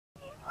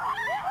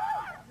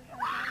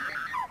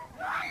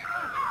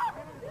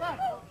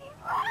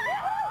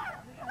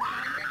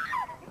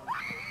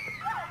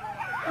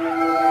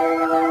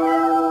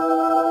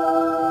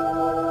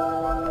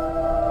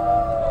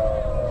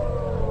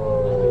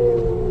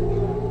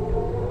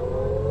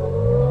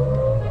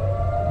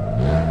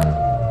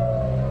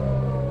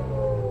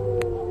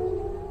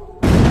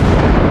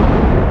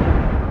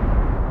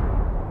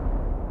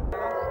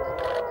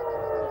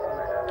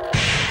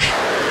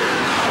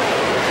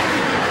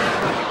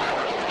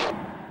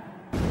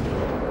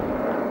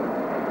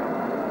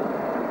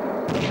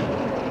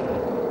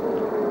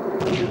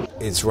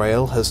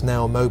Israel has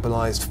now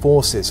mobilized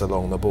forces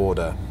along the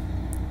border.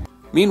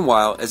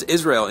 Meanwhile, as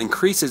Israel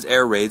increases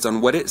air raids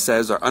on what it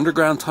says are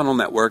underground tunnel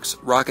networks,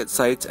 rocket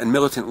sites, and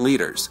militant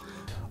leaders,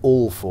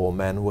 all 4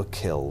 men were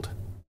killed.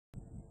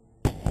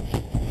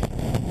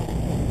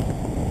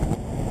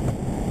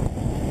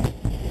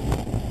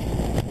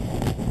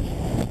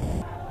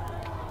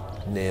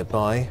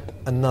 Nearby,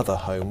 another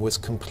home was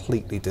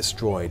completely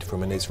destroyed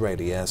from an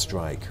Israeli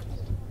airstrike.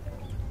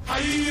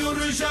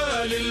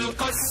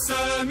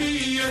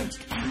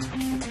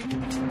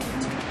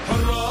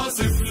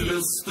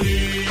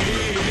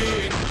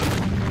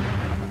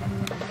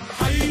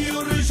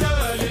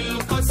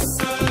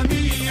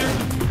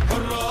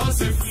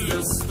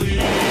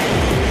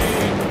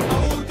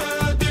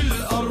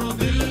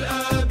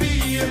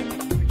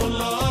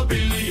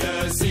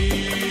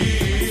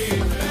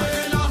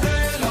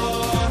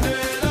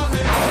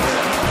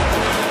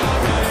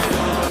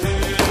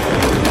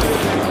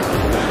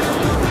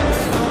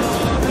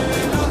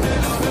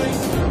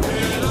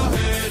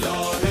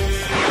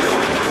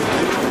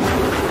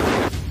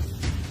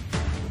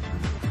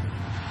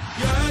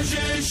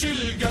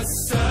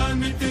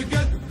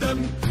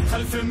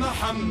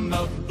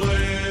 محمد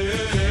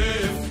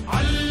ضيف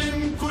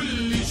علم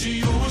كل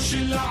جيوش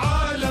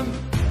العالم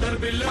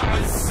درب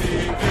العز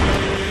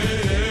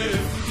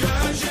كيف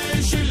يا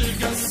جيش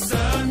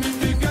القسام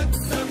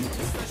تقدم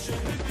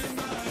استشهد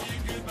ما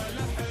يقبل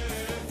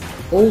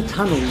حيف. All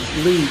tunnels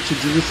lead to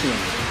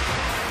Jerusalem.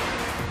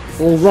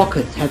 All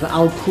rockets have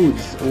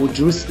Al-Quds or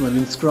Jerusalem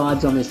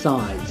inscribed on their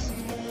sides.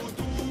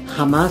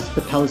 Hamas,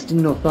 the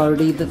Palestinian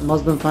Authority, the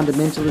Muslim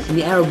fundamentalists and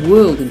the Arab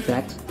world, in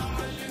fact,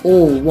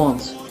 all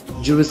want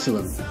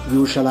Jerusalem,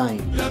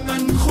 Yerushalayim.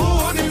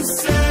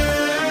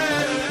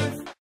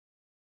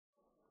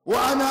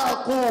 وأنا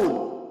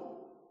أقول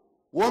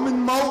ومن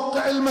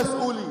موقع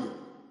المسؤولية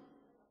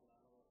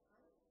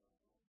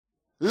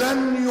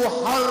لن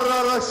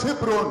يحرر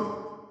شبر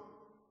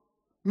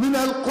من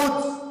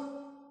القدس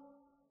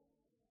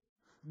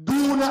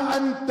دون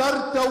أن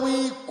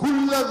ترتوي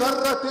كل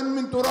ذرة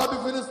من تراب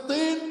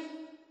فلسطين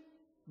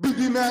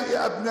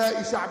بدماء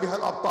أبناء شعبها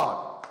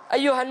الأبطال.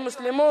 أيها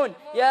المسلمون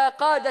يا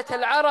قادة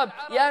العرب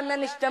يا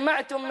من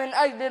اجتمعتم من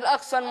أجل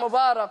الأقصى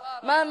المبارك،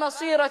 ما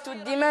مصيرة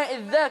الدماء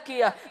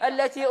الذاكية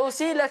التي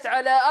أسيلت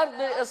على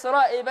أرض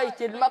الإسراء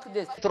بيت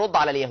المقدس؟ ترد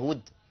على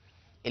اليهود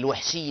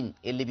الوحشين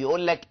اللي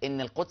بيقول لك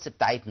إن القدس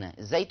بتاعتنا،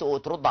 إزاي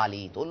ترد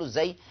عليه؟ تقول له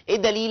إزاي؟ إيه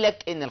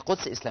دليلك إن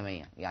القدس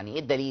إسلامية؟ يعني إيه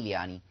الدليل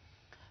يعني؟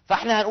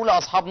 فإحنا هنقول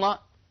لأصحابنا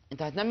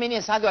أنت هتنام مني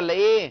يا سعد ولا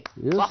إيه؟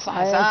 صح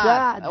يا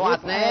سعد، اوعى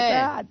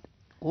تنام.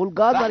 قول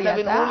قدر يا سعد.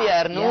 بنقول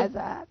يا أرنوب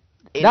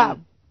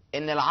نعم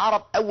إن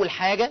العرب أول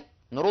حاجة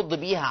نرد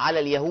بيها على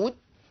اليهود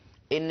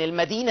إن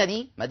المدينة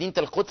دي، مدينة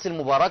القدس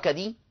المباركة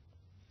دي،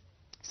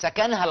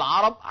 سكنها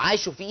العرب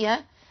عاشوا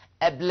فيها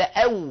قبل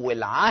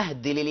أول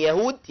عهد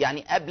لليهود،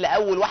 يعني قبل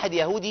أول واحد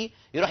يهودي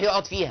يروح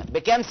يقعد فيها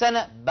بكام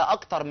سنة؟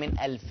 بأكتر من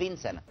 2000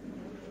 سنة.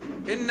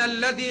 إن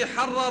الذي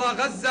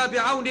حرر غزة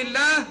بعون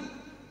الله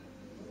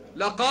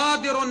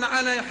لقادر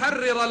على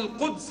يحرر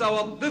القدس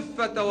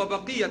والضفة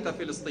وبقية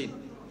فلسطين.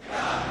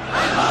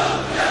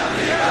 الموت يا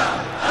أمريكا،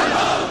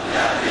 الموت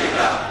يا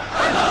أمريكا،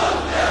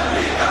 الموت يا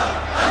أمريكا،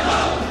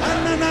 الموت.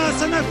 أننا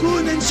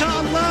سنكون إن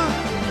شاء الله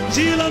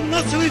جيل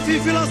النصر في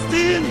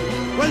فلسطين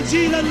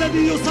والجيل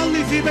الذي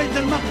يصلي في بيت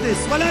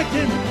المقدس،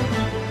 ولكن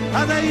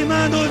هذا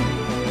إيمان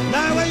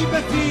لا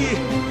ريب فيه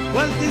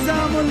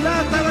والتزام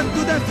لا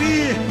تردد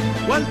فيه،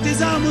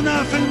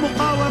 والتزامنا في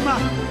المقاومة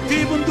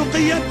في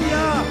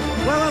بندقيتها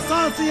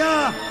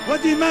ورصاصها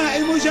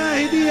ودماء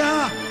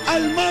مجاهديها.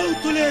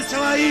 الموت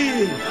لإسرائيل،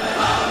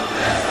 الموت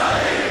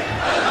لإسرائيل،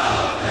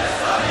 الموت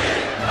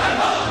لإسرائيل،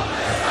 الموت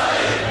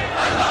لإسرائيل،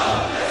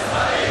 الموت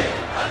لإسرائيل.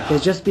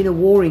 There's just been a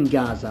war in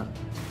Gaza,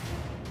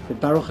 but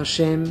Baruch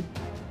Hashem,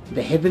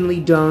 the Heavenly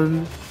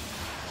Dome,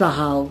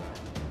 Tzahal,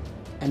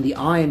 and the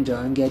Iron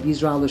Dome gave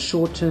Israel a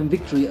short-term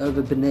victory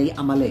over Bnei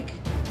Amalek.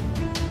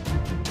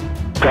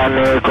 כאן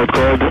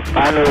קודקוד,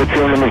 אנו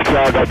יוצאים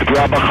למבצע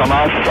הפגיעה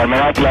בחמאס על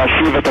מנת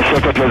להשיב את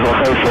השקט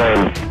לאזרחי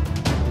ישראל.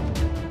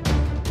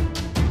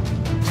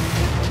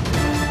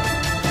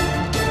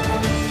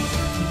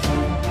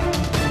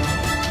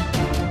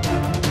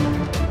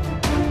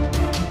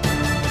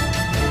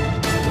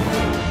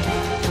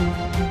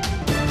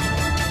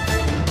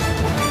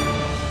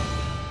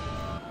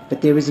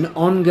 But there is an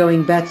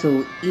ongoing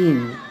battle in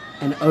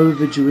and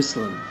over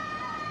Jerusalem.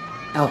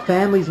 Our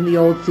families in the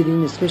old city,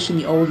 especially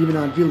in the old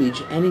Yemenite village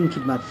and in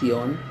Kidmat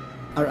Zion,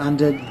 are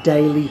under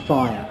daily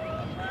fire.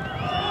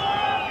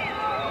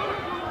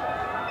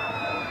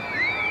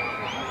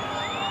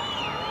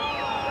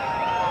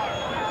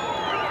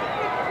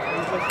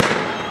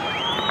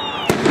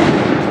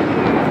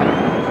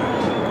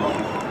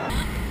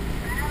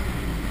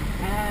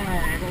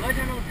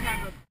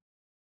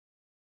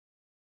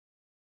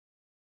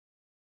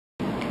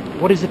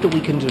 What is it that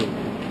we can do?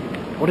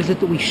 What is it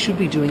that we should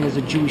be doing as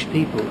a Jewish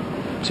people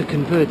to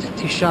convert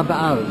Tisha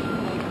B'Av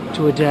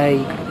to a day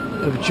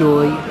of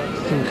joy,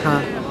 simcha,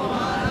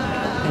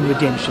 and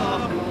redemption?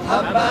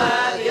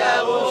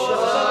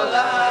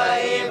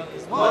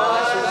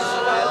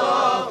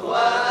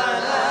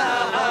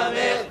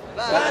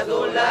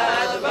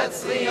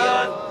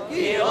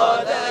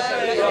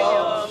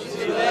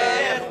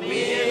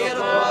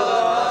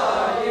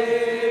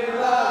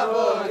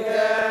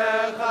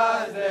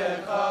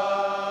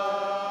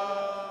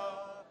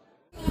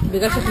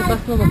 בגלל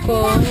שחיפשנו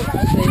מקום,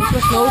 יש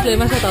משמעות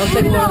למה שאתה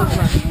עושה כל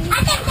הזמן.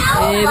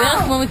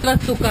 בערך כמו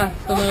מצוות סוכה,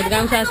 זאת אומרת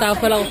גם כשאתה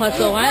אוכל ארוחת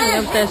צהריים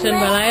וגם כשאתה ישן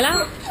בלילה,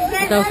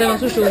 אתה עושה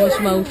משהו שהוא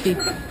משמעותי.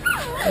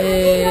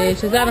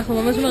 שזה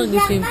אנחנו ממש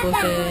מרגישים פה,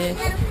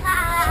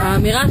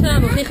 שהאמירה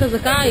שלנו הכי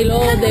חזקה היא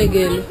לא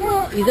דגל,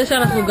 היא זה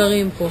שאנחנו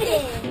גרים פה. I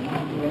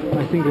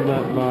think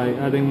that by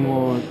adding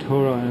more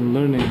Torah and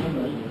learning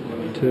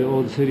to the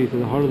old city, to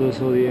the heart of the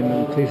city and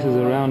the places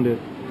around it,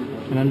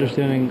 and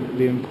understanding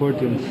the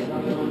importance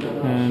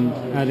and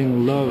adding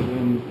love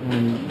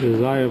and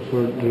desire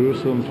for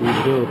Jerusalem to be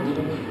built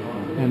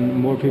and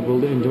more people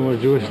into more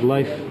Jewish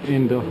life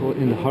in the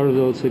heart of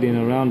the old city and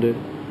around it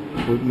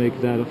would make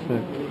that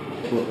effect.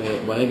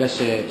 ברגע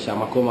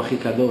שהמקום הכי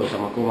קדוש,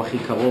 המקום הכי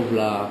קרוב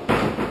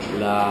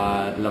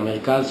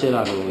למרכז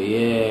שלנו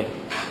יהיה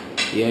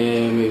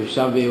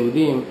מיושב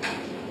ביהודים,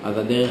 אז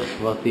הדרך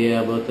כבר תהיה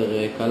הרבה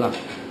יותר קלה.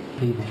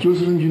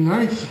 Jerusalem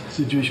unites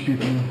the Jewish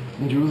people.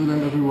 In Jerusalem,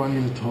 everyone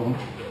is at home.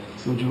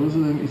 So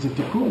Jerusalem is a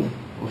tikkun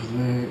of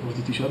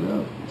the Tisha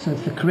B'Av. So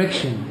it's the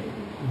correction.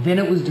 Then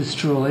it was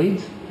destroyed.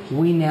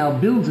 We now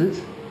build it.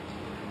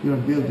 We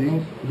are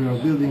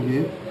building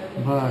it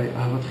by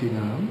Ahavat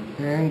Chinam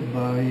and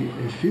by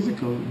a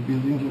physical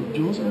building of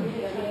Jerusalem.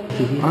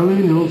 I live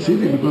in the old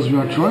city because we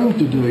are trying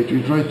to do it. We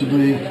try to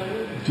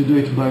do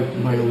it by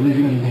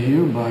living in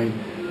here, by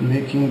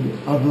making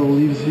other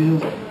lives here,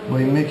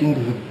 by making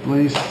the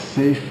place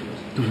safe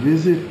to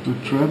visit, to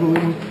travel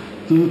in,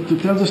 to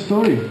tell the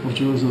story of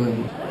Jerusalem.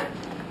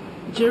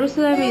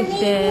 Jerusalem is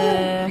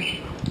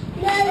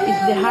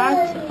the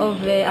heart of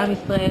Am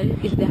Yisrael,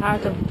 is the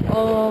heart of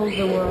all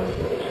the world.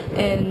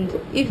 And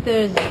if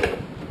there's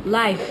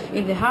life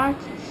in the heart,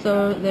 so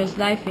there's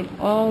life in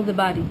all the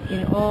body,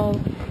 in all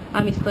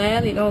Am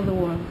Yisrael, in all the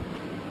world.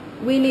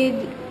 We need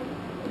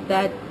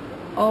that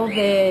all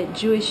the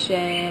Jewish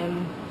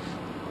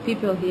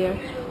people here,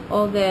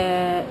 all the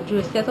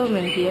Jewish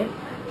settlement here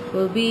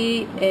will be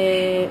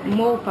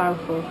more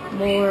powerful,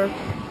 more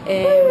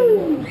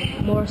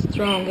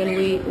strong, and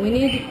we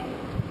need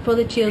for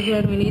the children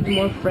we need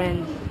more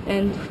friends,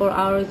 and for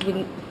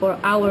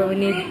we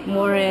need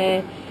more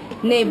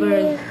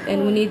neighbors, and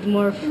we need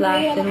more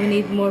flats, and we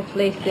need more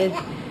places,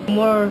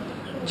 more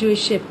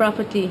Jewish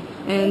property,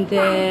 and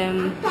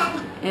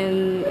in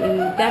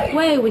that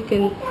way we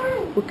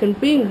can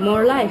bring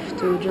more life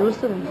to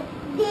Jerusalem.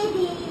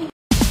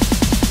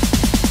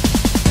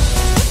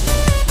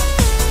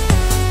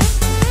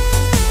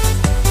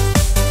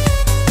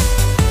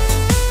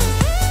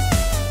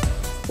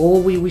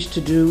 All we wish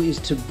to do is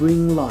to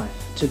bring life,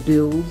 to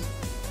build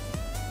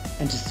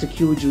and to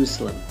secure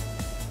Jerusalem.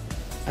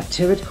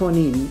 Ateret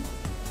Cohanim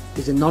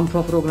is a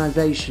non-profit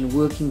organization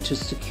working to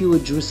secure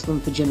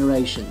Jerusalem for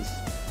generations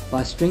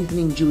by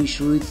strengthening Jewish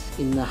roots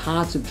in the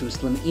heart of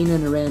Jerusalem, in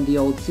and around the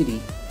old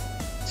city,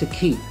 to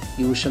keep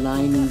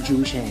Yerushalayim in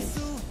Jewish hands.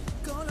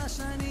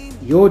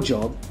 Your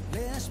job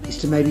is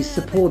to maybe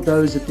support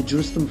those at the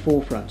Jerusalem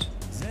forefront.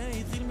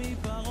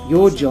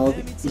 Your job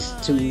is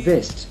to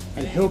invest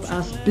and help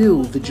us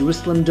build the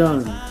Jerusalem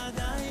Dome,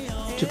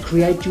 to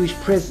create Jewish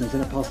presence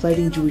and a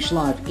pulsating Jewish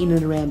life in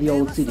and around the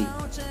old city.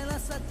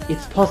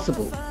 It's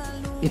possible,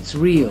 it's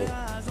real,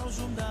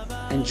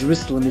 and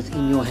Jerusalem is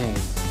in your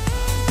hands.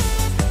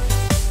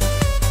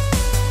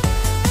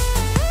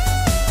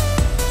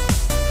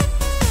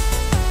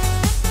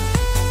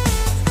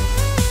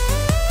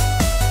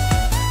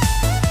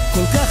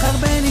 כל כך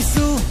הרבה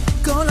ניסו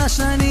כל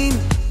השנים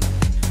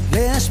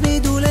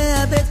להשמיד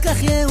ולאבד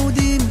כך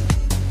יהודים.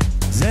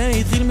 זה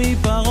התחיל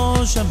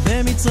מפרעה שם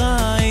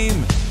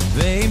במצרים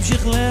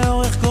והמשיך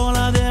לאורך כל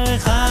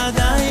הדרך עד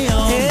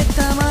היום. את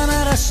המן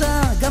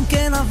הרשע גם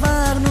כן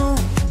עברנו,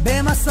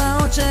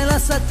 במסעות של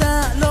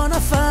הסתה לא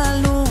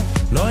נפלנו.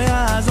 לא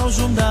יעזור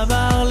שום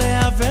דבר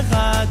לאף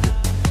אחד,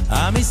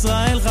 עם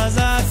ישראל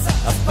חזק,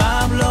 אף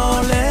פעם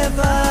לא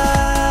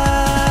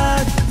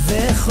לבד.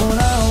 וכל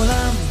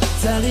העולם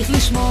צריך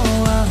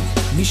לשמוע,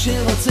 מי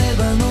שרוצה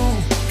בנו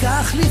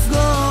כך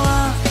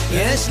לפגוע.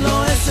 יש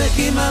לו עסק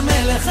עם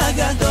המלך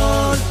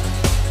הגדול,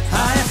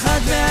 האחד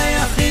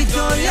והיחיד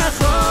כל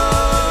יכול.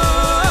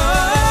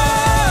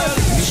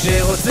 מי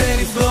שרוצה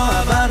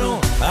לפגוע בנו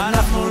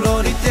אנחנו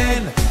לא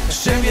ניתן,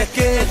 השם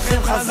יכה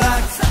אתכם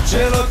חזק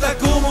שלא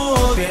תקומו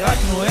עוד.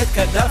 פירקנו את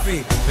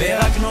קדאפי,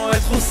 פירקנו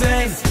את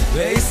חוסיין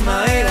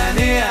ואיסמעיל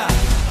הנייה,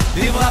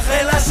 תברח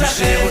אל השכן. מי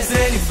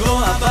שרוצה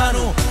לפגוע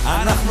בנו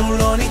אנחנו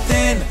לא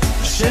ניתן,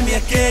 השם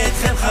יכה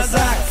אתכם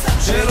חזק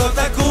שלא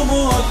תקומו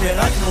עוד.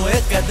 פירקנו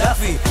את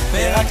קדאפי,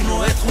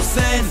 פירקנו את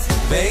חוסיין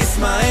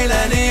ואיסמעיל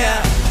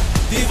הנייה,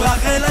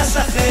 תברח אל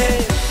השכן.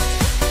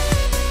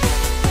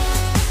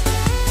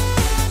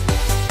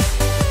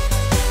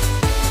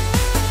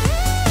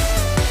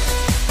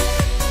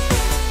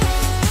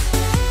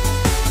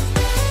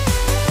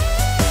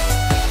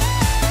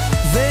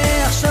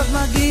 ועכשיו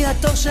מגיע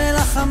התור של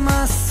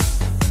החמאס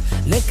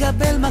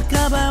לקבל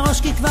מכה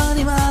בראש כי כבר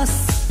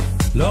נמאס.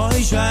 לא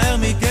יישאר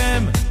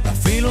מכם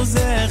אפילו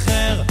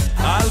זכר,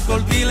 על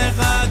כל טיל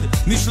אחד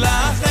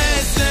נשלח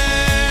חסר.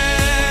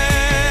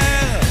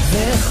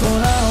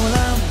 וכל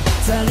העולם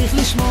צריך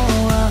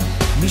לשמוע,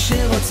 מי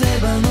שרוצה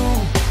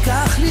בנו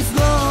כך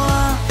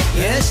לפגוע,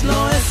 יש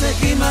לו עסק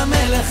עם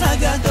המלך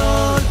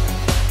הגדול,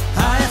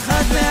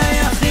 האחד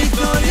והיחיד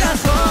כל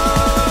יכול.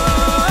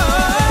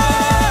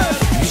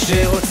 מי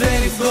שרוצה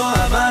לפגוע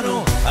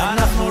בנו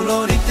אנחנו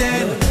לא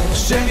ניתן,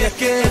 השם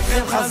יכה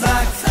אתכם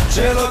חזק,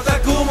 שלא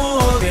תקומו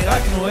עוד.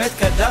 פירקנו את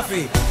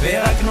קדאפי,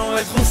 פירקנו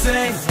את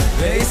חוסיין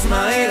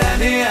ואיסמעיל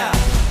הנייה,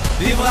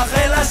 תברח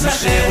אל השכן. מי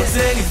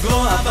שרוצה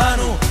לפגוע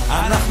בנו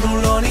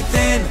אנחנו לא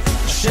ניתן,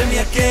 השם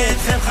יכה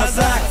אתכם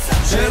חזק,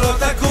 שלא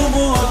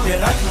תקומו עוד.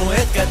 פירקנו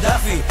את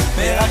קדאפי,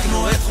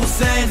 פירקנו את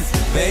חוסיין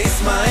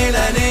ואיסמעיל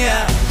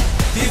הנייה,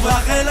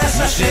 תברח אל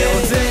השכן. מי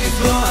שרוצה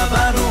לפגוע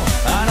בנו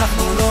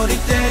אנחנו לא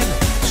ניתן,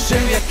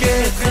 השם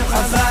יכה אתכם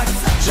חזק,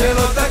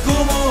 שלא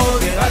תקומו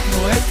עוד.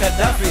 פירקנו את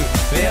קדאפי,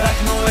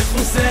 פירקנו את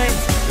חוסיין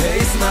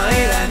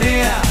ואיסמעיל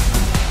הנייה,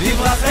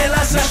 תברח אל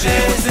השכן.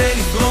 מי שרוצה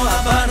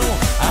לפגוע בנו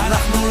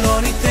אנחנו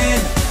לא ניתן,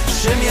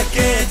 השם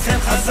יכה אתכם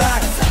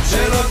חזק,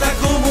 שלא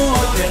תקומו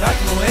עוד.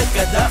 פירקנו את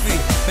קדאפי,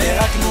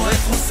 פירקנו את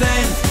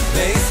חוסיין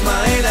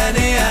ואיסמעיל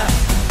הנייה,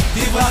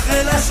 תברח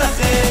אל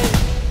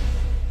השכן.